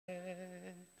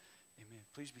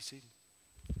Please be seated.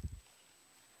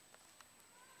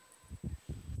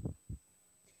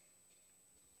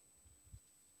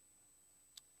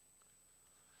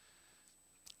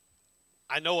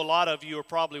 I know a lot of you are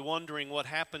probably wondering what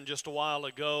happened just a while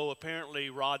ago. Apparently,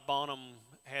 Rod Bonham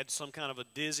had some kind of a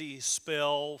dizzy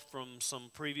spell from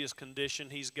some previous condition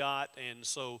he's got, and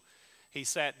so he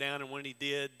sat down, and when he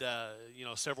did,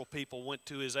 several people went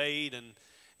to his aid, and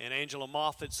Angela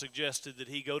Moffett suggested that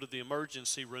he go to the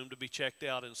emergency room to be checked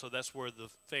out, and so that's where the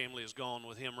family has gone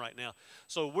with him right now.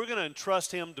 So we're going to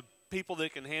entrust him to people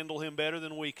that can handle him better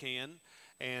than we can.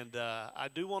 And I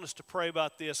do want us to pray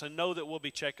about this and know that we'll be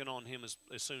checking on him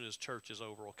as soon as church is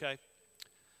over, okay?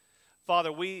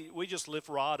 Father, we just lift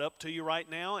Rod up to you right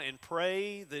now and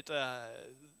pray that,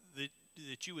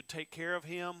 that you would take care of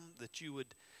him, that you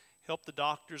would help the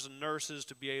doctors and nurses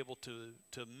to be able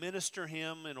to minister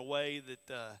him in a way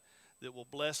that will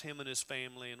bless him and his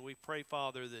family. And we pray,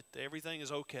 Father, that everything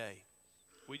is okay.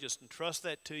 We just entrust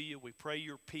that to you. We pray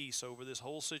your peace over this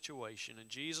whole situation. In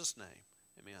Jesus' name,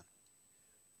 amen.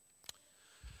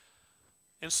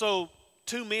 And so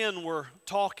 2 men were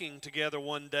talking together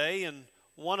one day, and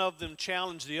one of them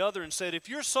challenged the other and said, if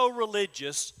you're so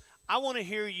religious, I want to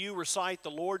hear you recite the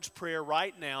Lord's Prayer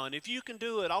right now, and if you can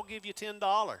do it, I'll give you $10.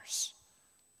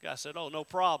 The guy said, oh, no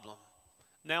problem.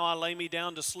 Now I lay me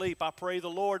down to sleep. I pray the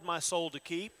Lord my soul to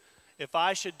keep. If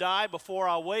I should die before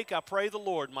I wake, I pray the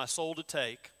Lord my soul to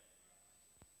take.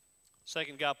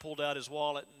 Second guy pulled out his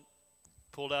wallet and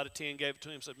pulled out a 10, gave it to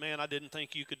him, and said, man, I didn't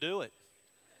think you could do it.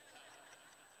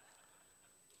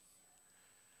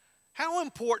 How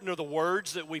important are the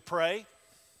words that we pray?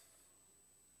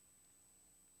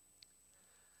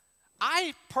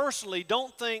 I personally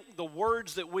don't think the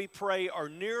words that we pray are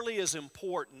nearly as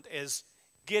important as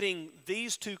getting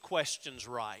these 2 questions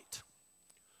right.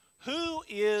 Who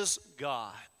is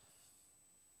God?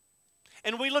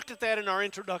 And we looked at that in our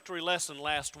introductory lesson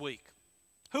last week.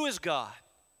 Who is God?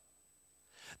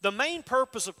 The main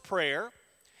purpose of prayer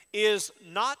is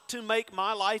not to make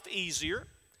my life easier.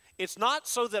 It's not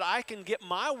so that I can get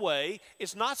my way.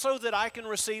 It's not so that I can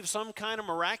receive some kind of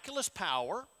miraculous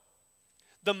power.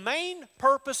 The main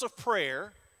purpose of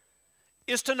prayer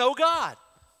is to know God.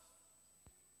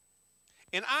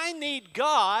 And I need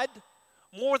God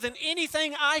more than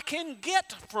anything I can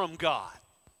get from God.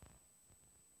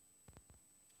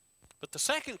 But the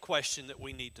second question that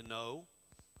we need to know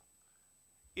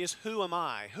is, who am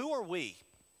I? Who are we?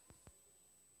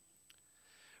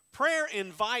 Prayer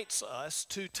invites us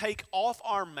to take off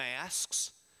our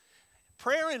masks.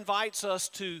 Prayer invites us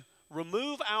to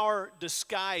remove our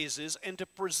disguises and to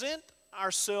present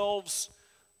ourselves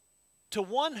to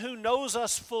one who knows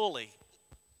us fully,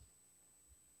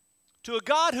 to a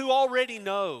God who already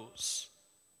knows.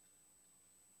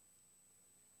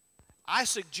 I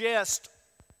suggest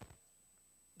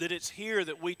that it's here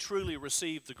that we truly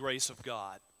receive the grace of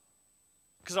God,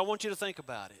 because I want you to think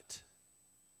about it.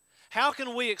 How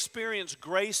can we experience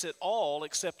grace at all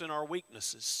except in our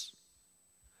weaknesses?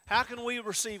 How can we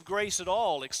receive grace at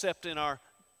all except in our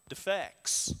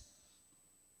defects?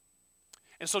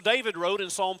 And so David wrote in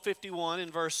Psalm 51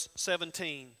 in verse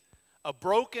 17, a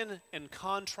broken and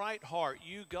contrite heart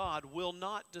you, God, will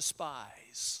not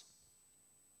despise.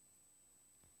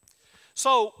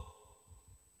 So,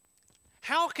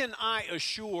 how can I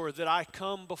assure that I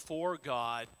come before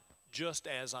God just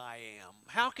as I am?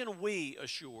 How can we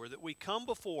assure that we come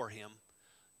before Him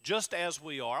just as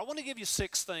we are? I want to give you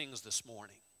 6 things this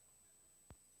morning.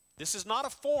 This is not a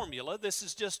formula. This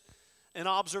is just an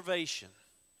observation.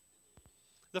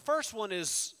 The first one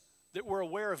is that we're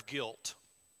aware of guilt.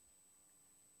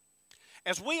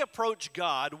 As we approach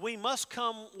God, we must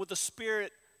come with a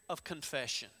spirit of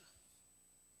confession.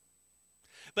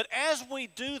 But as we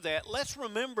do that, let's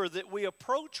remember that we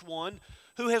approach one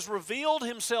who has revealed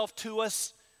himself to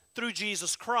us through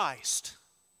Jesus Christ.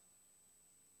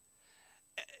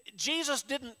 Jesus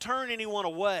didn't turn anyone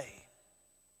away.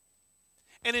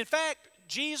 And in fact,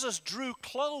 Jesus drew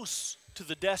close to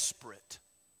the desperate.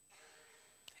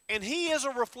 And He is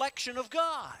a reflection of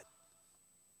God.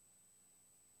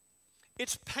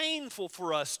 It's painful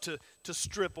for us to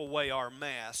strip away our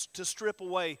masks, to strip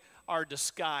away our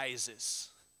disguises,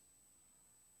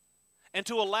 and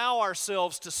to allow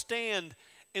ourselves to stand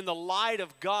in the light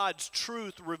of God's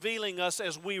truth, revealing us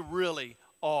as we really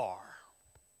are.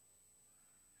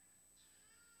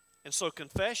 And so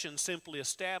confession simply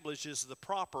establishes the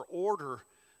proper order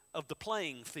of the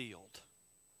playing field.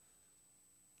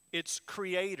 It's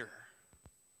creator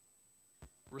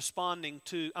responding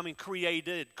to,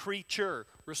 created, creature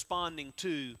responding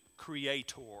to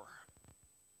creator.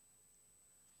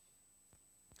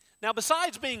 Now,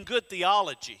 besides being good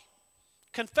theology,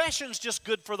 confession's just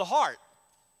good for the heart.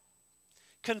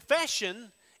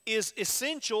 Confession is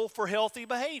essential for healthy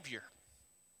behavior.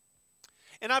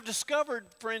 And I've discovered,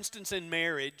 for instance, in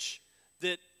marriage,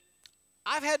 that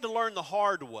I've had to learn the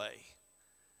hard way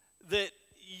that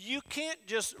you can't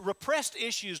just, repressed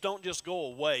issues don't just go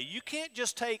away. You can't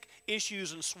just take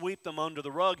issues and sweep them under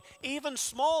the rug, even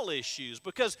small issues,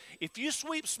 because if you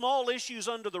sweep small issues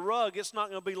under the rug, it's not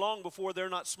going to be long before they're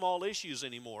not small issues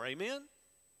anymore. Amen?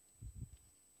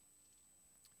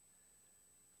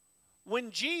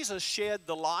 When Jesus shed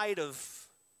the light of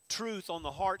truth on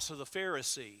the hearts of the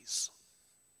Pharisees,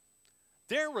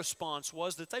 their response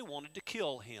was that they wanted to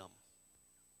kill him.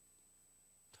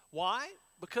 Why?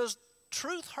 Because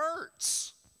truth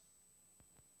hurts.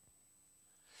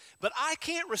 But I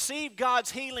can't receive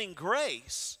God's healing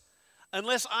grace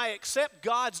unless I accept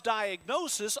God's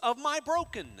diagnosis of my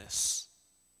brokenness.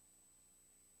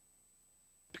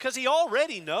 Because He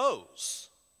already knows.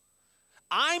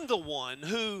 I'm the one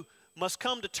who must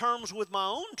come to terms with my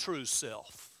own true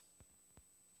self.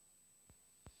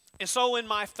 And so in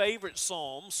my favorite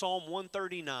psalm, Psalm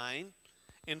 139,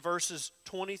 in verses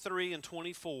 23 and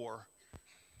 24,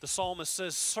 the psalmist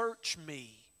says, "Search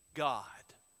me, God,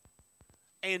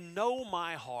 and know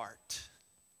my heart.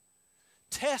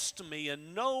 Test me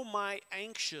and know my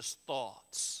anxious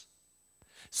thoughts.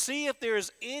 See if there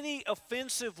is any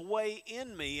offensive way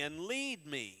in me, and lead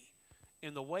me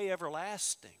in the way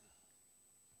everlasting."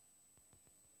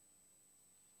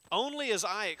 Only as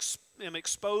I am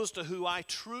exposed to who I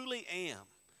truly am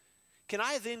can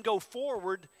I then go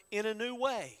forward in a new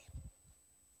way.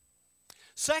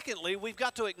 Secondly, we've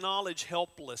got to acknowledge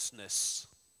helplessness.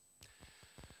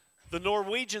 The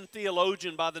Norwegian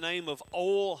theologian by the name of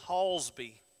Ole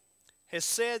Halsby has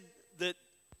said that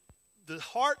the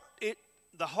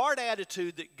heart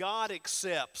attitude that God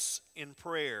accepts in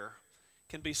prayer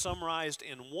can be summarized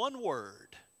in one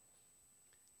word: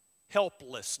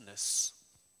 helplessness.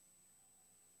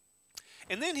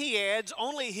 And then he adds,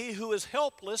 only he who is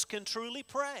helpless can truly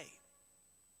pray.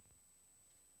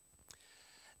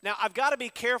 Now, I've got to be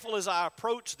careful as I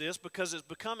approach this, because it's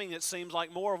becoming, it seems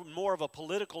like, more of a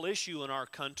political issue in our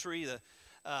country.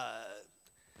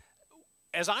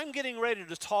 As I'm getting ready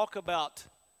to talk about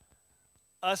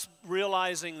us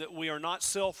realizing that we are not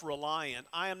self-reliant,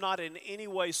 I am not in any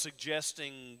way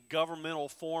suggesting governmental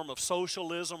form of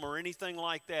socialism or anything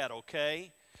like that,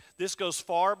 okay? This goes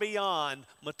far beyond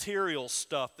material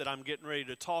stuff that I'm getting ready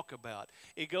to talk about.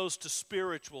 It goes to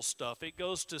spiritual stuff. It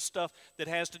goes to stuff that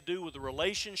has to do with the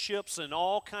relationships and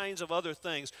all kinds of other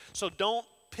things. So don't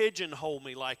pigeonhole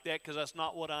me like that, because that's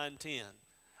not what I intend.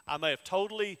 I may have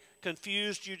totally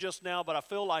confused you just now, but I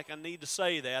feel like I need to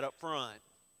say that up front.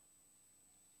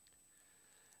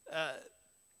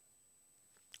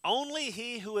 Only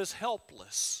he who is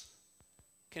helpless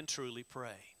can truly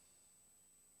pray,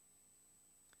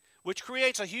 which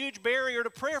creates a huge barrier to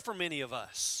prayer for many of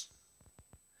us,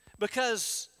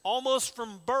 because almost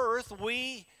from birth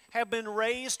we have been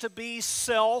raised to be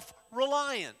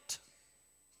self-reliant.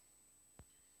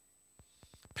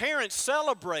 Parents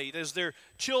celebrate as their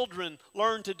children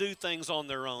learn to do things on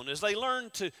their own, as they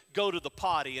learn to go to the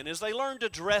potty, and as they learn to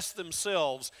dress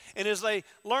themselves, and as they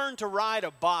learn to ride a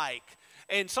bike.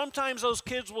 And sometimes those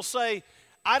kids will say,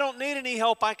 "I don't need any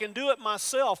help, I can do it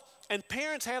myself." And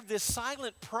parents have this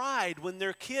silent pride when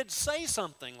their kids say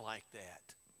something like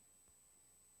that.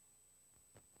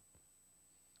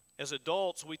 As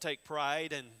adults, we take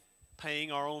pride in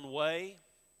paying our own way.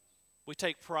 We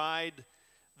take pride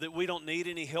that we don't need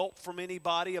any help from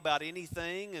anybody about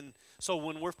anything. And so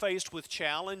when we're faced with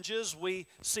challenges, we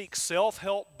seek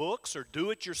self-help books or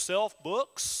do-it-yourself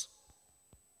books.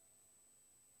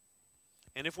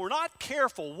 And if we're not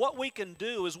careful, what we can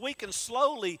do is we can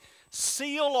slowly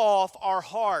seal off our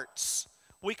hearts.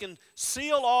 We can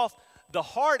seal off the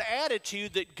heart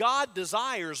attitude that God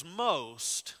desires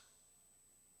most.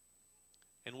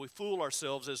 And we fool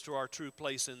ourselves as to our true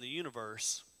place in the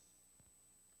universe.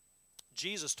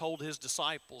 Jesus told His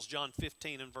disciples, John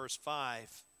 15 and verse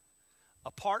 5,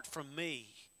 "Apart from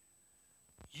me,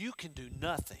 you can do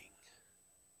nothing."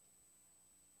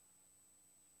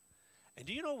 And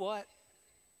do you know what?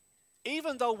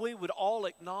 Even though we would all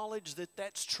acknowledge that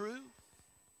that's true,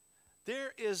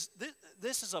 this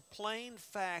is a plain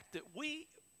fact that we,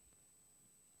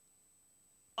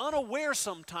 unaware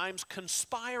sometimes,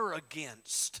 conspire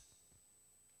against.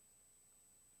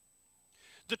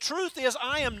 The truth is,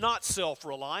 I am not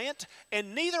self-reliant,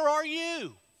 and neither are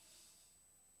you.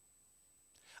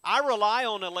 I rely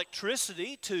on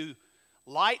electricity to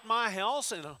light my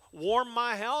house and warm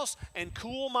my house and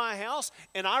cool my house,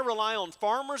 and I rely on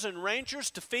farmers and ranchers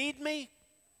to feed me.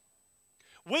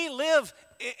 We live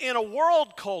in a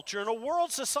world culture, in a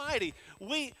world society.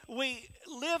 We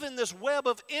live in this web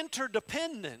of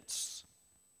interdependence.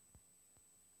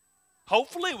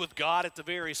 Hopefully with God at the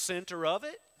very center of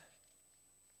it.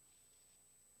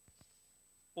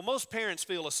 Well, most parents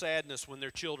feel a sadness when their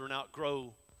children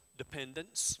outgrow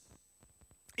dependence,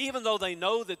 even though they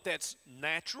know that that's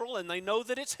natural and they know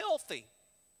that it's healthy.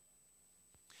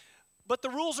 But the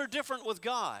rules are different with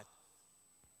God.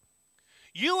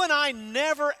 You and I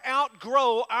never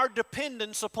outgrow our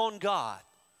dependence upon God.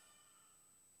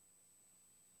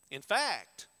 In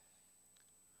fact,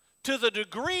 to the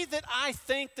degree that I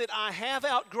think that I have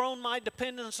outgrown my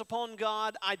dependence upon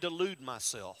God, I delude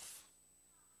myself.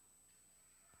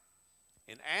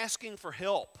 And asking for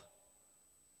help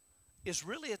is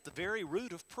really at the very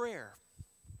root of prayer.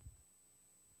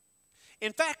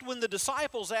 In fact, when the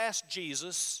disciples asked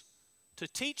Jesus to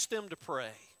teach them to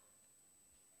pray,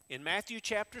 in Matthew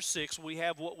chapter 6, we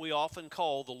have what we often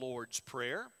call the Lord's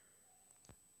Prayer.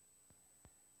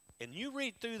 And you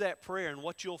read through that prayer, and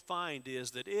what you'll find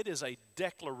is that it is a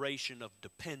declaration of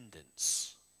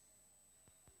dependence.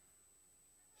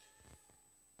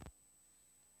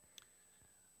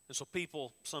 And so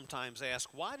people sometimes ask,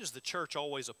 why does the church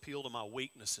always appeal to my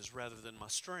weaknesses rather than my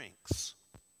strengths?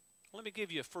 Let me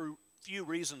give you a few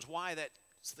reasons why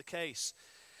that's the case.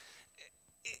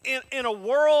 In a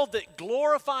world that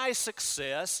glorifies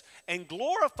success and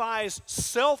glorifies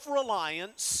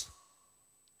self-reliance,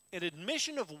 an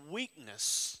admission of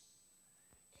weakness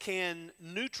can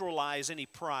neutralize any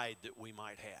pride that we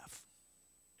might have.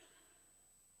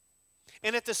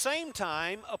 And at the same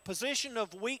time, a position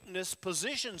of weakness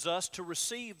positions us to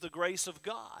receive the grace of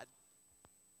God.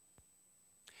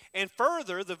 And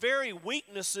further, the very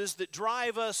weaknesses that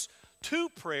drive us to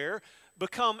prayer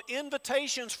become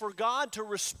invitations for God to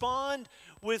respond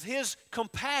with His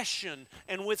compassion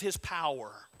and with His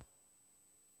power.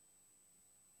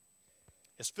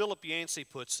 As Philip Yancey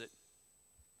puts it,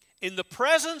 in the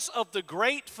presence of the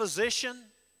great physician,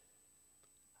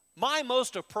 my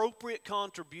most appropriate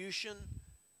contribution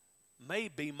may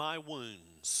be my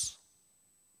wounds.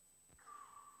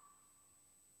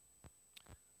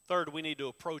 Third, we need to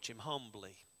approach Him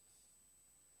humbly.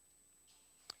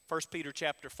 1 Peter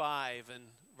chapter 5 and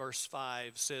verse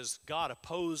 5 says, God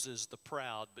opposes the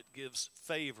proud but gives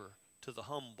favor to the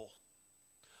humble.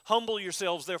 Humble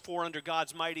yourselves, therefore, under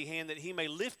God's mighty hand, that He may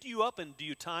lift you up in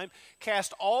due time.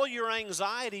 Cast all your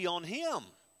anxiety on Him,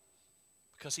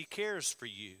 because He cares for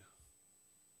you.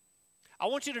 I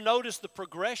want you to notice the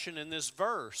progression in this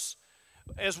verse.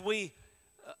 As we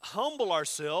humble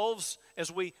ourselves,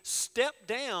 as we step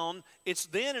down, it's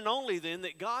then and only then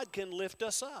that God can lift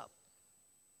us up.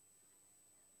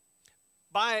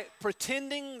 By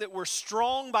pretending that we're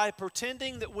strong, by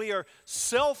pretending that we are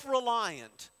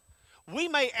self-reliant, we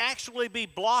may actually be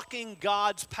blocking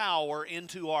God's power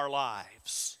into our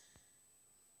lives.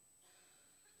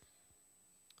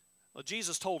 Well,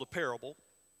 Jesus told a parable.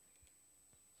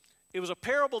 It was a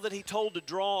parable that He told to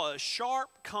draw a sharp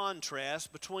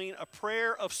contrast between a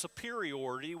prayer of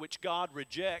superiority, which God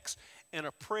rejects, and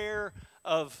a prayer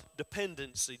of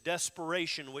dependency,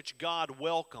 desperation, which God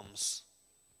welcomes.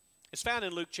 It's found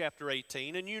in Luke chapter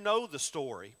 18, and you know the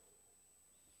story.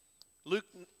 Luke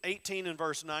 18 and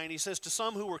verse 9, He says, to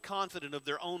some who were confident of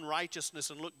their own righteousness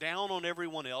and looked down on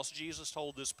everyone else, Jesus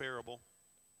told this parable.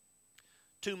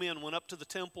 Two men went up to the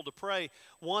temple to pray,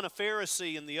 one a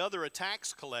Pharisee and the other a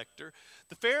tax collector.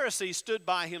 The Pharisee stood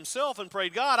by himself and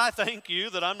prayed, God, I thank you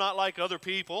that I'm not like other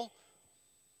people,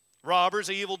 robbers,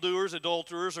 evildoers,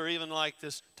 adulterers, or even like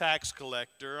this tax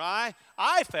collector. I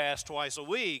fast twice a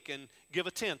week and give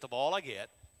a tenth of all I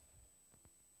get.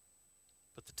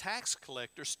 But the tax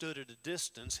collector stood at a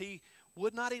distance. He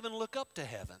would not even look up to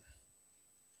heaven,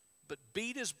 but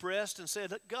beat his breast and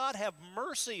said, God, have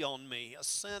mercy on me, a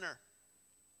sinner.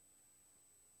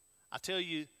 I tell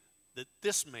you that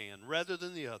this man, rather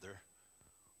than the other,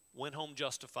 went home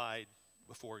justified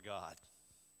before God.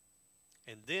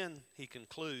 And then he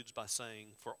concludes by saying,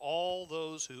 for all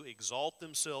those who exalt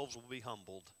themselves will be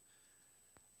humbled,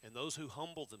 and those who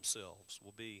humble themselves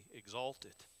will be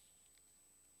exalted.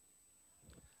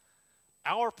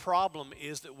 Our problem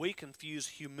is that we confuse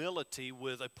humility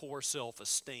with a poor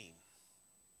self-esteem,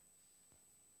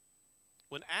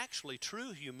 when actually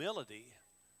true humility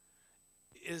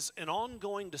is an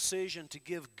ongoing decision to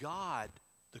give God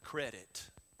the credit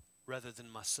rather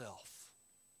than myself.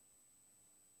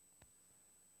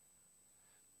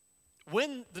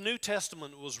 When the New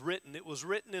Testament was written, it was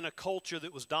written in a culture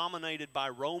that was dominated by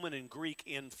Roman and Greek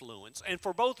influence. And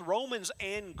for both Romans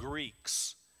and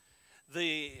Greeks,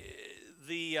 the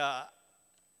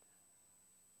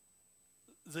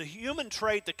human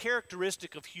trait, the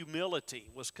characteristic of humility,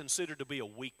 was considered to be a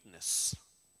weakness.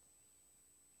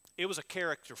 It was a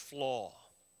character flaw.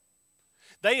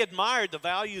 They admired the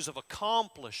values of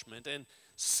accomplishment and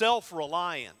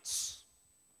self-reliance.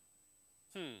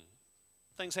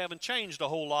 Things haven't changed a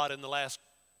whole lot in the last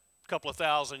couple of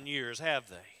thousand years, have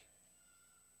they?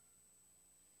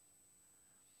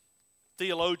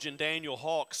 Theologian Daniel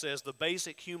Hawk says the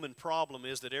basic human problem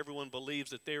is that everyone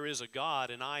believes that there is a God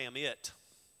and I am it.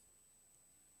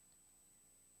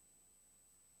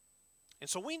 And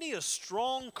so we need a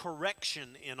strong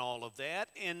correction in all of that,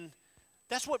 and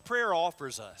that's what prayer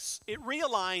offers us. It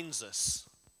realigns us.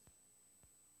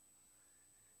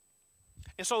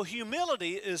 And so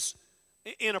humility is,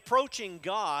 in approaching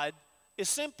God, is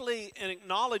simply an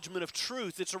acknowledgement of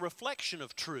truth. It's a reflection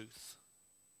of truth.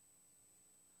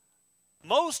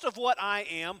 Most of what I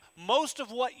am, most of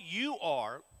what you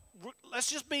are, let's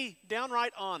just be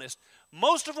downright honest.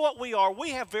 Most of what we are,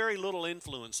 we have very little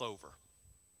influence over.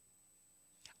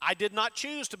 I did not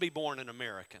choose to be born an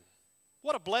American.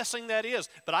 What a blessing that is.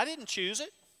 But I didn't choose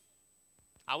it.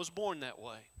 I was born that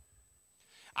way.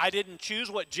 I didn't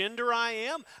choose what gender I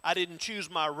am. I didn't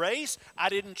choose my race. I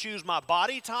didn't choose my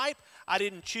body type. I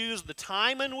didn't choose the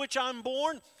time in which I'm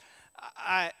born.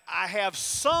 I have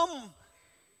some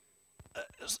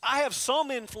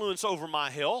influence over my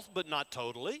health, but not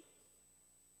totally.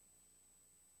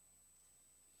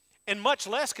 And much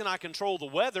less can I control the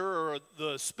weather or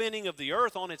the spinning of the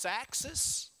earth on its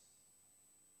axis.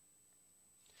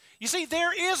 You see,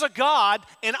 there is a God,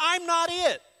 and I'm not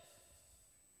it.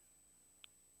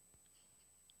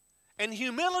 And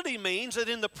humility means that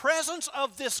in the presence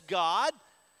of this God,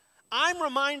 I'm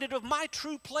reminded of my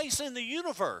true place in the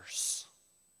universe,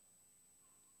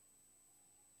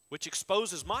 which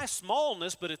exposes my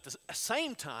smallness, but at the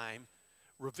same time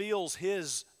reveals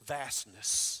His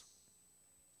vastness.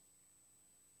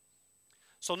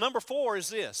 So number 4 is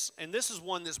this, and this is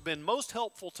one that's been most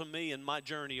helpful to me in my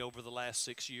journey over the last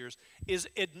 6 years, is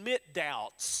admit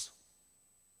doubts.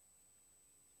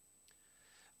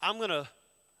 I'm going to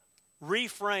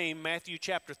reframe Matthew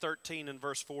chapter 13 and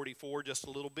verse 44 just a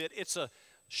little bit. It's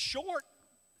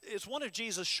one of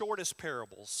Jesus' shortest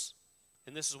parables,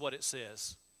 and this is what it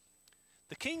says.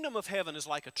 The kingdom of heaven is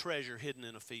like a treasure hidden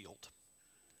in a field.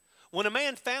 When a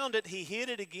man found it, he hid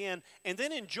it again, and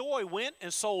then in joy went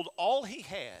and sold all he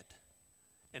had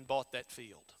and bought that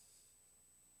field.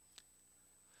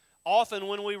 Often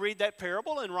when we read that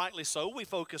parable, and rightly so, we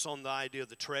focus on the idea of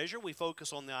the treasure. We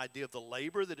focus on the idea of the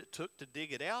labor that it took to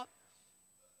dig it out.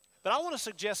 But I want to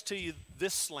suggest to you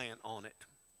this slant on it.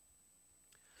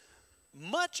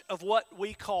 Much of what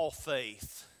we call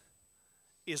faith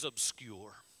is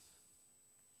obscure.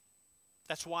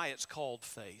 That's why it's called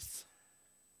faith.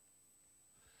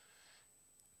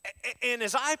 And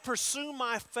as I pursue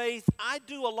my faith, I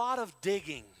do a lot of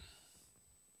digging.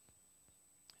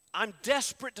 I'm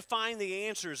desperate to find the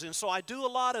answers, and so I do a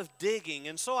lot of digging.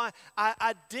 And so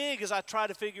I dig as I try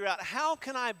to figure out how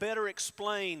can I better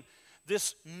explain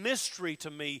this mystery to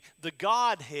me, the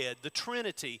Godhead, the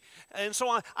Trinity. And so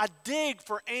I dig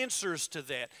for answers to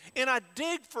that. And I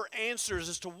dig for answers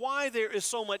as to why there is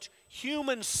so much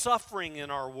human suffering in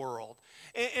our world.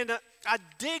 And I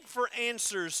dig for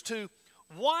answers to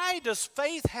why does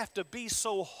faith have to be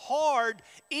so hard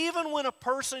even when a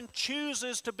person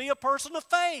chooses to be a person of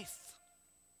faith?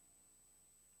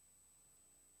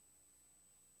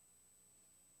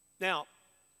 Now,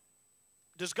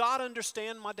 does God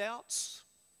understand my doubts?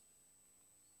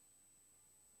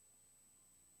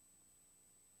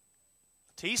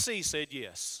 TC said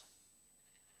yes.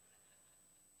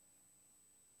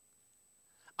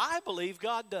 I believe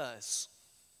God does.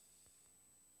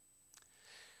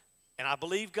 And I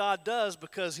believe God does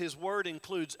because His Word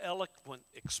includes eloquent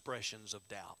expressions of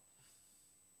doubt.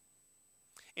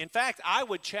 In fact, I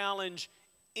would challenge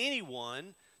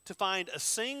anyone to find a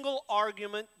single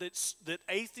argument that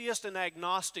atheists and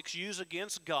agnostics use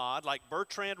against God, like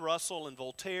Bertrand Russell and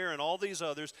Voltaire and all these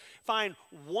others. Find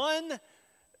one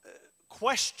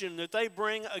question that they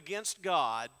bring against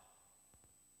God,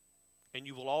 and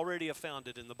you will already have found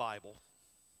it in the Bible.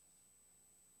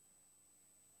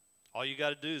 All you got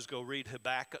to do is go read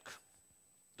Habakkuk,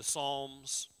 the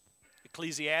Psalms,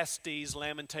 Ecclesiastes,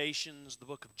 Lamentations, the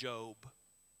book of Job.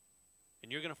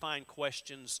 And you're going to find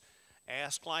questions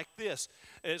asked like this.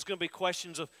 It's going to be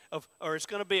questions or it's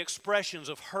going to be expressions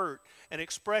of hurt and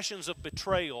expressions of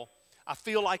betrayal. I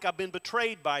feel like I've been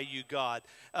betrayed by you, God.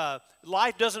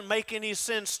 Life doesn't make any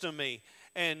sense to me.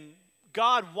 And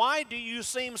God, why do you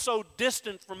seem so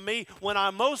distant from me when I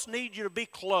most need you to be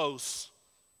close?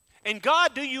 And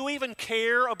God, do you even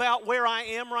care about where I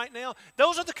am right now?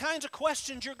 Those are the kinds of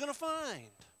questions you're going to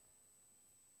find.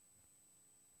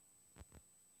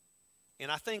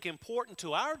 And I think important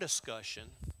to our discussion,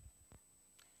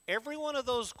 every one of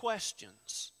those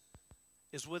questions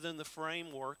is within the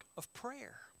framework of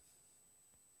prayer.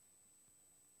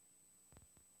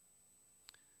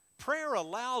 Prayer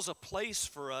allows a place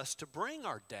for us to bring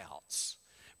our doubts.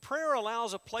 Prayer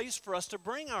allows a place for us to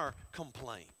bring our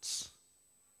complaints.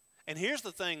 And here's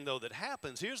the thing, though, that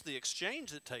happens. Here's the exchange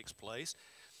that takes place.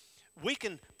 We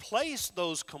can place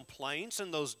those complaints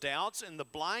and those doubts in the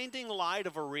blinding light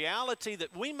of a reality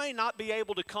that we may not be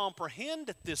able to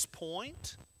comprehend at this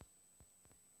point,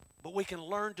 but we can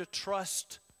learn to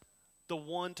trust the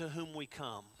one to whom we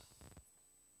come.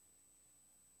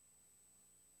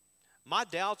 My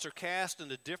doubts are cast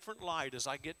in a different light as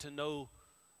I get to know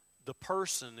the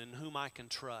person in whom I can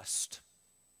trust.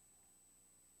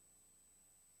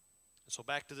 So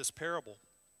back to this parable.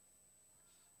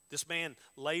 This man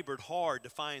labored hard to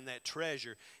find that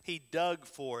treasure. He dug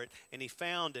for it, and he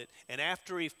found it. And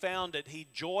after he found it, he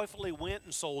joyfully went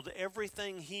and sold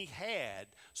everything he had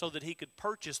so that he could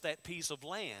purchase that piece of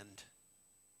land.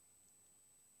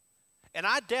 And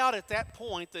I doubt at that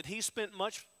point that he spent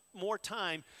much more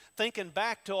time thinking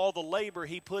back to all the labor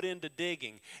he put into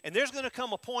digging. And there's going to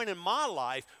come a point in my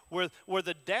life where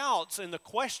the doubts and the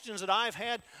questions that I've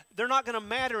had, they're not going to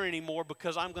matter anymore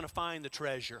because I'm going to find the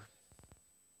treasure.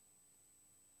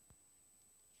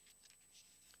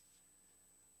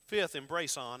 Fifth,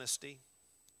 embrace honesty.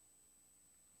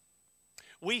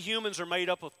 We humans are made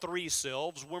up of three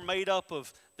selves. We're made up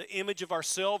of the image of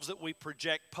ourselves that we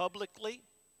project publicly.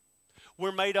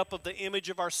 We're made up of the image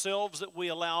of ourselves that we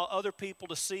allow other people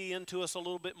to see into us a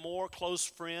little bit more, close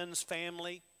friends,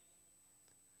 family.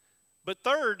 But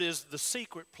third is the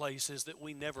secret places that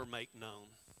we never make known.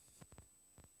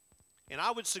 And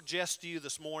I would suggest to you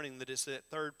this morning that it's that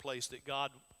third place that God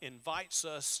invites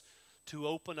us to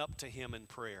open up to Him in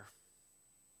prayer.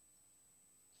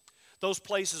 Those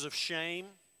places of shame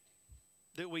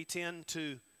that we tend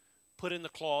to put in the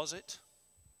closet.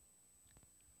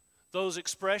 Those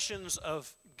expressions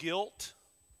of guilt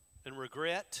and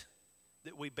regret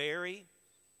that we bury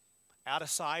out of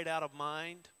sight, out of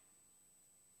mind.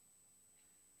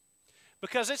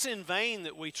 Because it's in vain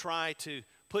that we try to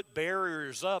put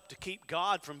barriers up to keep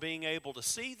God from being able to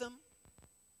see them.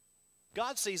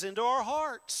 God sees into our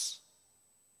hearts.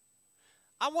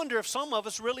 I wonder if some of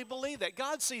us really believe that.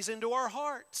 God sees into our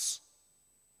hearts.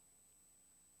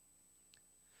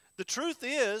 The truth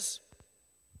is,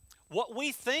 what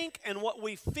we think and what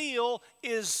we feel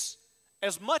is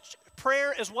as much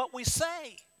prayer as what we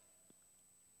say.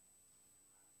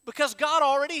 Because God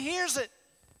already hears it.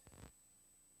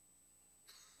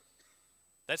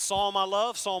 That psalm I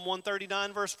love, Psalm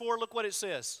 139, verse 4, look what it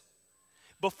says.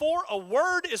 Before a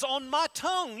word is on my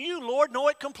tongue, you, Lord, know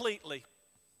it completely.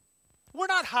 We're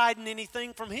not hiding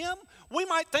anything from Him. We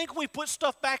might think we put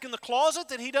stuff back in the closet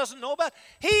that He doesn't know about.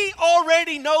 He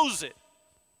already knows it.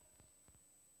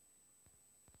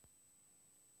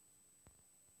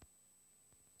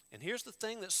 And here's the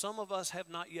thing that some of us have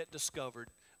not yet discovered,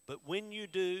 but when you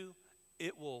do,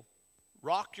 it will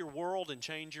rock your world and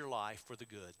change your life for the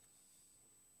good.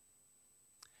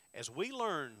 As we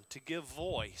learn to give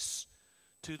voice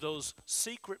to those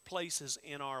secret places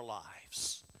in our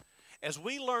lives, as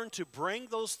we learn to bring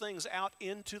those things out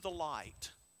into the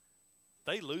light,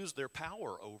 they lose their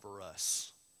power over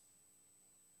us.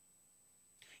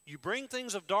 You bring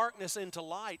things of darkness into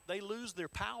light, they lose their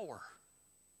power.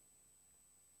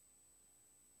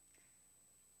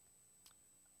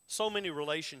 So many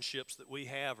relationships that we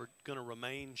have are going to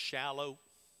remain shallow.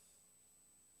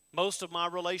 Most of my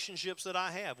relationships that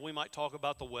I have, we might talk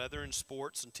about the weather and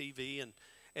sports and TV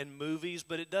and movies,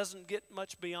 but it doesn't get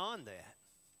much beyond that.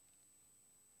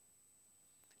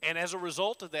 And as a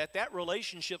result of that, that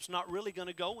relationship's not really going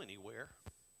to go anywhere.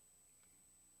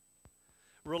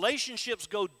 Relationships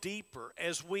go deeper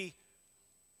as we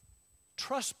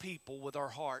trust people with our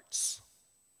hearts,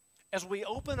 as we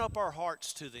open up our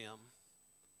hearts to them.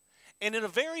 And in a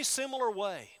very similar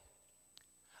way,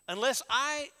 unless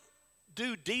I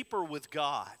do deeper with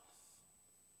God,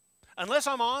 unless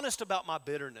I'm honest about my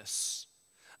bitterness,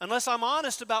 unless I'm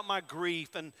honest about my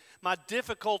grief and my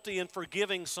difficulty in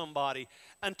forgiving somebody,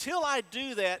 until I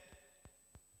do that,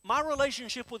 my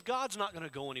relationship with God's not going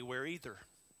to go anywhere either.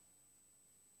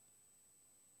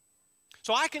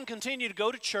 So I can continue to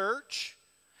go to church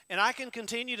and I can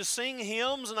continue to sing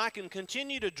hymns, and I can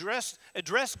continue to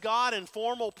address God in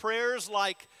formal prayers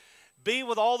like, be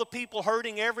with all the people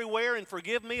hurting everywhere and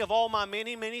forgive me of all my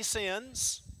many, many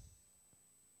sins.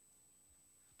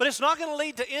 But it's not going to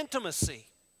lead to intimacy.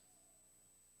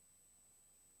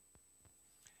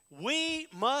 We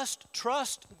must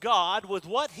trust God with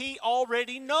what He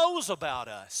already knows about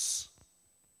us.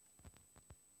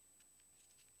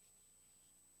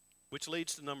 Which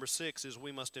leads to number 6, is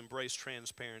we must embrace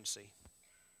transparency.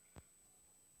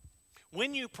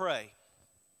 When you pray,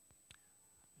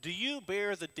 do you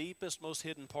bear the deepest, most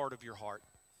hidden part of your heart?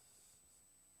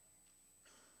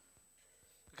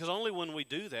 Because only when we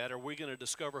do that are we going to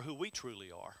discover who we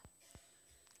truly are.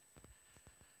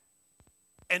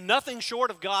 And nothing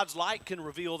short of God's light can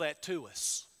reveal that to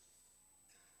us.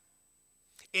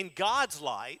 In God's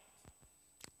light,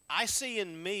 I see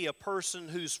in me a person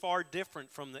who's far different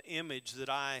from the image that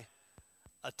I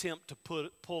attempt to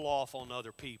pull off on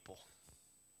other people.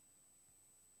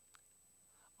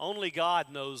 Only God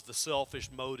knows the selfish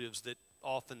motives that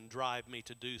often drive me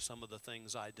to do some of the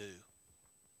things I do.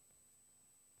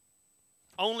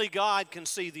 Only God can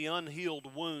see the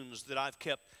unhealed wounds that I've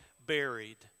kept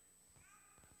buried,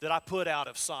 that I put out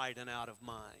of sight and out of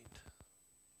mind.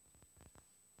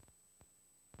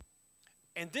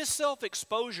 And this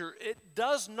self-exposure, it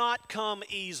does not come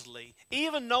easily.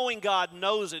 Even knowing God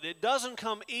knows it, it doesn't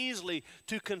come easily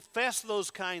to confess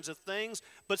those kinds of things.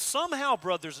 But somehow,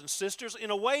 brothers and sisters,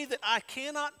 in a way that I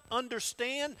cannot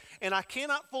understand and I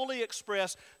cannot fully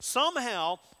express,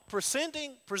 somehow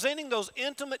presenting those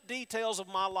intimate details of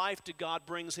my life to God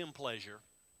brings Him pleasure.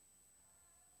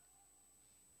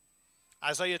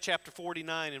 Isaiah chapter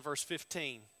 49 and verse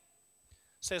 15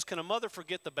 says, "Can a mother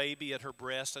forget the baby at her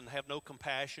breast and have no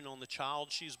compassion on the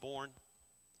child she's born?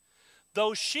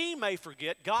 Though she may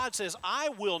forget," God says, "I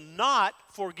will not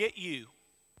forget you."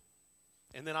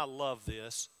 And then I love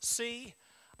this. "See,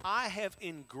 I have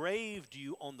engraved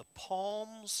you on the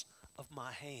palms of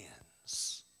my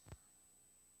hands."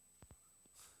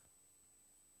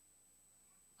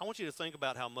 I want you to think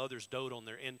about how mothers dote on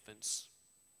their infants.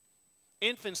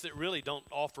 Infants that really don't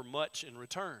offer much in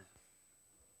return.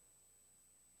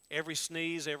 Every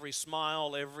sneeze, every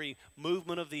smile, every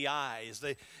movement of the eyes,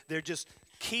 they're just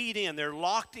keyed in. They're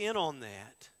locked in on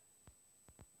that.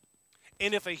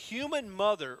 And if a human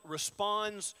mother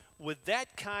responds with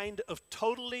that kind of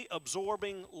totally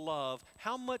absorbing love,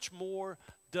 how much more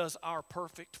does our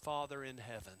perfect Father in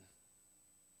heaven?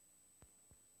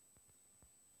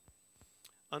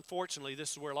 Unfortunately,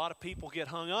 this is where a lot of people get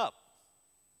hung up.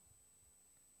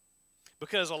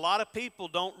 Because a lot of people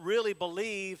don't really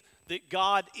believe that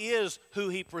God is who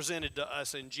He presented to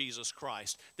us in Jesus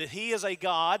Christ. That He is a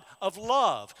God of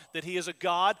love. That He is a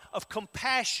God of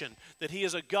compassion. That He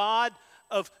is a God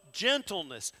of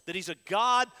gentleness. That He's a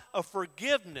God of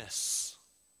forgiveness.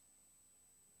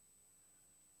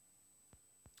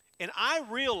 And I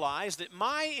realize that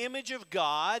my image of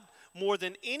God, more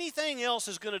than anything else,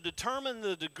 is going to determine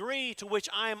the degree to which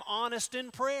I am honest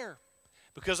in prayer.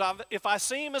 Because if I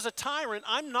see Him as a tyrant,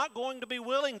 I'm not going to be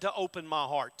willing to open my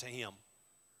heart to Him.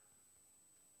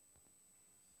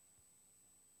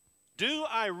 Do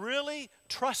I really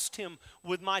trust Him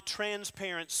with my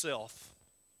transparent self?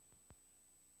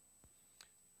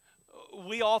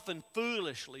 We often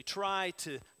foolishly try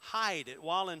to hide it,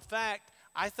 while in fact,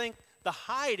 I think the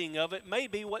hiding of it may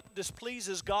be what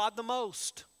displeases God the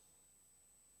most.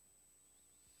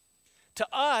 To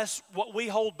us, what we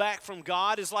hold back from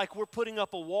God is like we're putting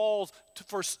up a wall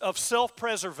of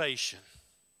self-preservation.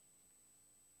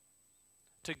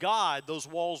 To God, those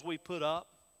walls we put up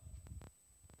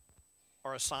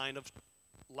are a sign of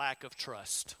lack of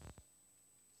trust.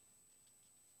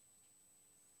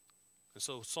 And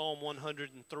so Psalm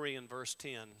 103 and verse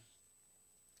 10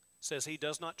 says, "He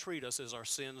does not treat us as our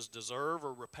sins deserve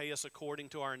or repay us according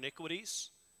to our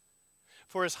iniquities.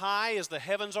 For as high as the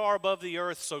heavens are above the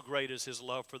earth, so great is His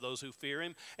love for those who fear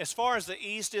Him. As far as the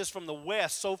east is from the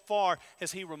west, so far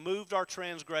has He removed our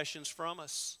transgressions from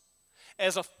us.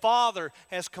 As a father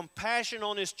has compassion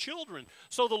on his children,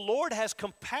 so the Lord has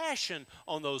compassion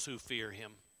on those who fear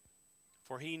Him.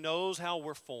 For He knows how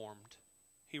we're formed.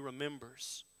 He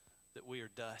remembers that we are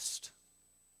dust."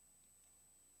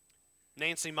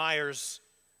 Nancy Myers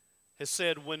has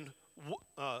said,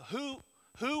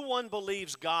 who one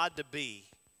believes God to be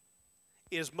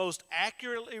is most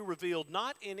accurately revealed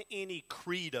not in any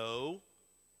credo,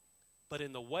 but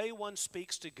in the way one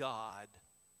speaks to God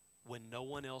when no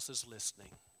one else is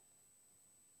listening.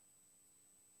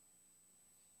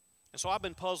 And so I've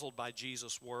been puzzled by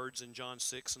Jesus' words in John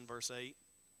 6 and verse 8.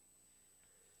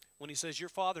 when he says your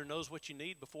Father knows what you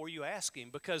need before you ask him.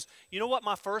 Because you know what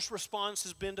my first response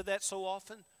has been to that so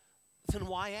often? Then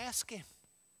why ask him?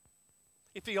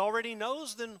 If he already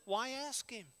knows, then why ask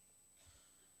him?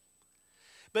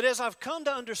 But as I've come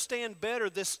to understand better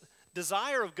this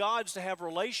desire of God's to have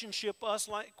relationship us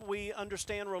like we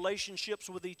understand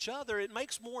relationships with each other, it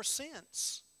makes more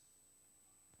sense.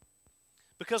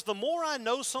 Because the more I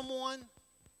know someone,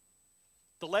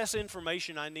 the less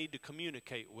information I need to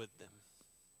communicate with them.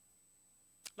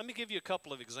 Let me give you a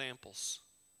couple of examples.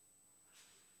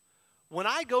 When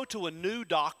I go to a new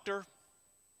doctor,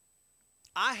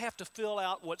 I have to fill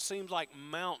out what seems like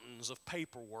mountains of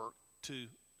paperwork to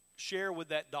share with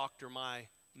that doctor my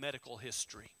medical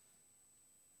history.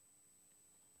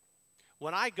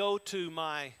 When I go to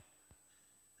my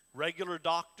regular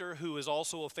doctor, who is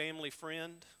also a family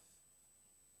friend,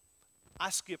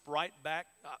 I skip right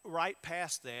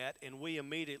past that, and we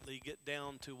immediately get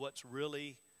down to what's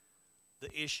really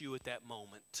the issue at that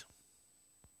moment.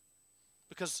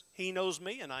 Because he knows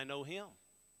me and I know him.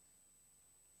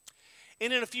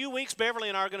 And in a few weeks, Beverly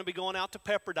and I are going to be going out to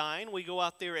Pepperdine. We go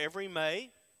out there every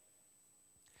May.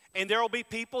 And there will be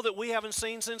people that we haven't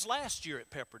seen since last year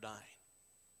at Pepperdine.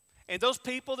 And those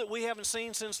people that we haven't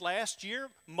seen since last year,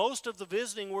 most of the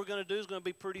visiting we're going to do is going to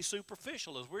be pretty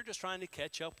superficial, as we're just trying to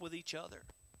catch up with each other.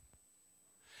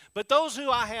 But those who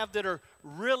I have that are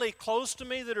really close to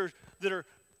me, that are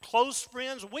close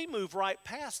friends, we move right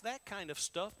past that kind of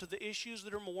stuff to the issues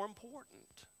that are more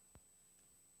important.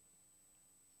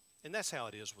 And that's how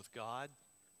it is with God.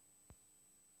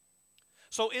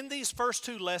 So in these first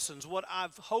two lessons, what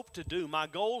I've hoped to do, my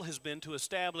goal has been to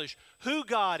establish who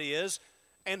God is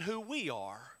and who we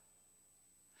are.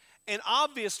 And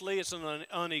obviously it's an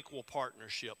unequal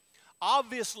partnership.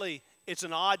 Obviously it's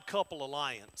an odd couple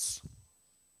alliance.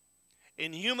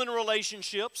 In human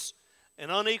relationships,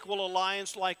 an unequal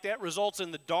alliance like that results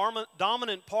in the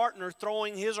dominant partner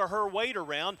throwing his or her weight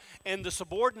around and the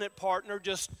subordinate partner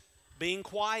just being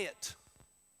quiet.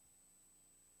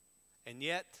 And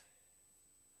yet,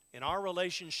 in our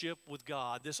relationship with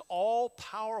God, this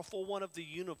all-powerful one of the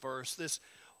universe, this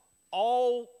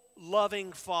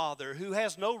all-loving Father who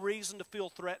has no reason to feel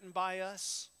threatened by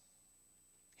us,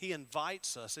 he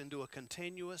invites us into a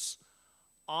continuous,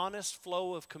 honest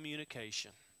flow of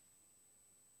communication.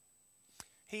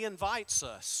 He invites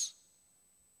us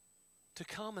to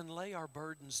come and lay our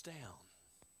burdens down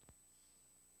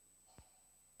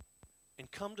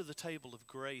and come to the table of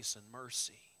grace and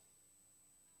mercy.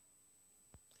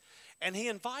 And he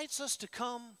invites us to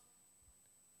come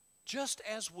just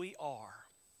as we are.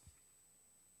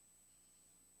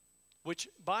 Which,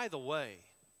 by the way,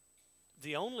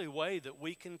 the only way that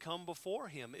we can come before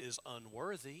him is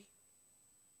unworthy.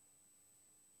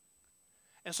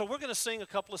 And so we're going to sing a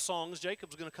couple of songs.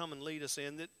 Jacob's going to come and lead us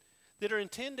in that are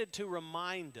intended to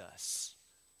remind us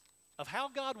of how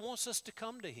God wants us to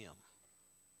come to him.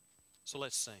 So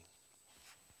let's sing.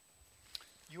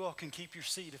 You all can keep your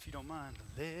seat if you don't mind.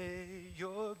 Lay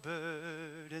your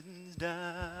burdens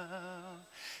down,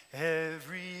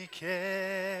 every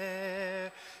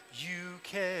care you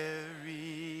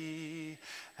carry,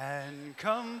 and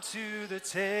come to the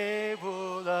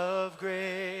table